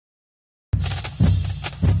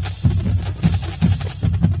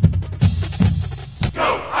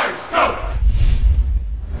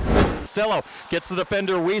Costello gets the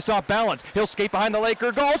defender Weiss off balance. He'll skate behind the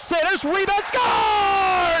Laker goal. Centers, rebound,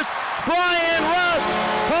 scores! Brian Rust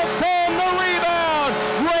hooks home the rebound.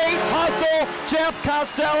 Great hustle. Jeff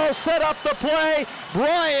Costello set up the play.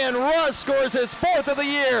 Brian Rust scores his 4th of the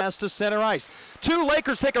year. Pass to center ice. 2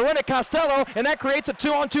 Lakers take a run at Costello, and that creates a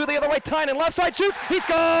 2-on-2 the other way. Tynan left side shoots. He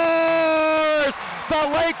scores! The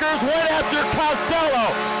Lakers went after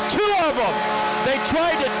Costello. 2 of them. They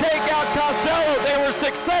tried to take out Costello. They were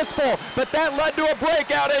successful, but that led to a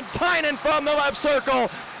breakout, and Tynan from the left circle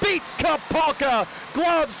beats Kapalka.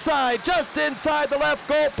 Glove side, just inside the left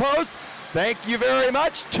goal post. Thank you very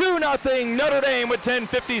much. 2-0 Notre Dame with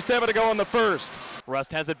 10:57 to go in the first.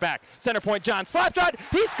 Rust has it back. Center point, John. Slap shot.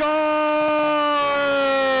 He scores!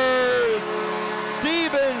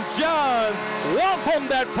 Stephen Johns wampumed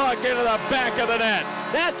that puck into the back of the net.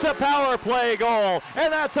 That's a power play goal,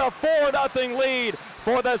 and that's a 4-0 lead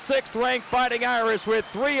for the 6th-ranked Fighting Irish with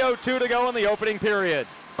 3:02 to go in the opening period.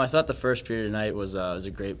 I thought the first period tonight was a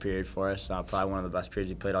great period for us. Probably one of the best periods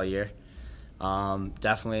we played all year.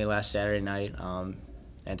 Definitely last Saturday night.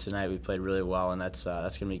 And tonight we played really well, and that's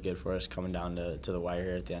going to be good for us coming down to the wire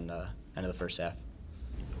here at the end of the first half.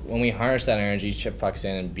 When we harness that energy, chip pucks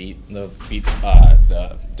in, and beat the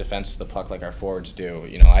defense to the puck like our forwards do,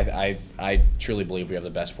 you know, I truly believe we have the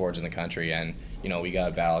best forwards in the country, and you know we got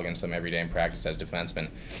to battle against them every day in practice as defensemen.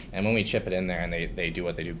 And when we chip it in there and they do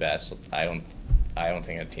what they do best, I don't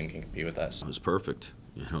think a team can compete with us. It was perfect,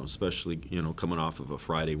 you know, especially coming off of a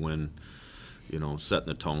Friday win, setting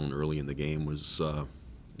the tone early in the game was.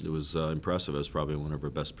 It was impressive. It was probably one of our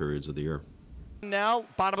best periods of the year. Now,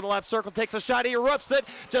 bottom of the left circle, takes a shot. He roofs it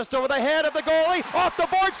just over the head of the goalie. Off the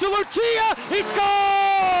boards to Lucia. He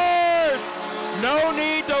scores! No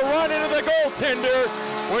need to run into the goaltender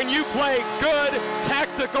when you play good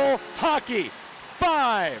tactical hockey.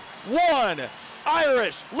 5-1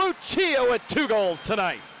 Irish. Lucia with 2 goals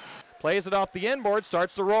tonight. Plays it off the inboard,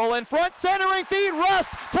 starts to roll in front, centering feed,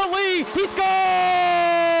 Rust to Lee, he scores!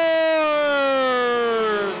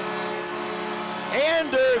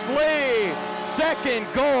 Anders Lee,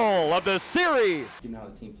 2nd goal of the series. You know how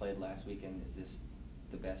the team played last weekend. Is this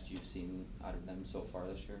the best you've seen out of them so far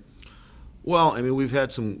this year? Well, I mean,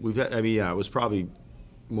 it was probably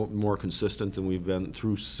more consistent than we've been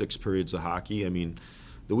through 6 periods of hockey. I mean,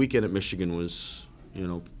 the weekend at Michigan was,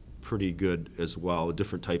 pretty good as well. A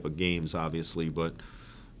different type of games, obviously, but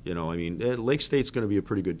Lake State's going to be a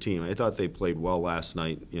pretty good team. I thought they played well last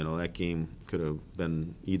night. That game could have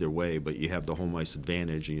been either way, but you have the home ice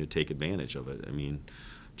advantage and you take advantage of it. I mean,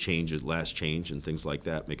 last change and things like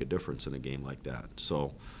that make a difference in a game like that.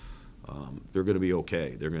 So they're going to be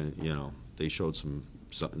okay. They're going to, they showed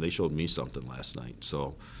me something last night.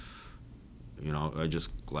 So I'm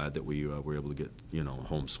just glad that we were able to get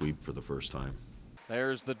home sweep for the first time.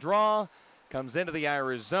 There's the draw, comes into the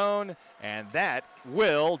Irish zone, and that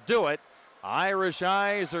will do it. Irish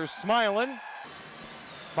eyes are smiling.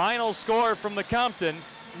 Final score from the Compton,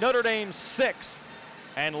 Notre Dame 6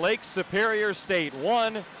 and Lake Superior State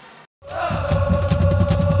 1.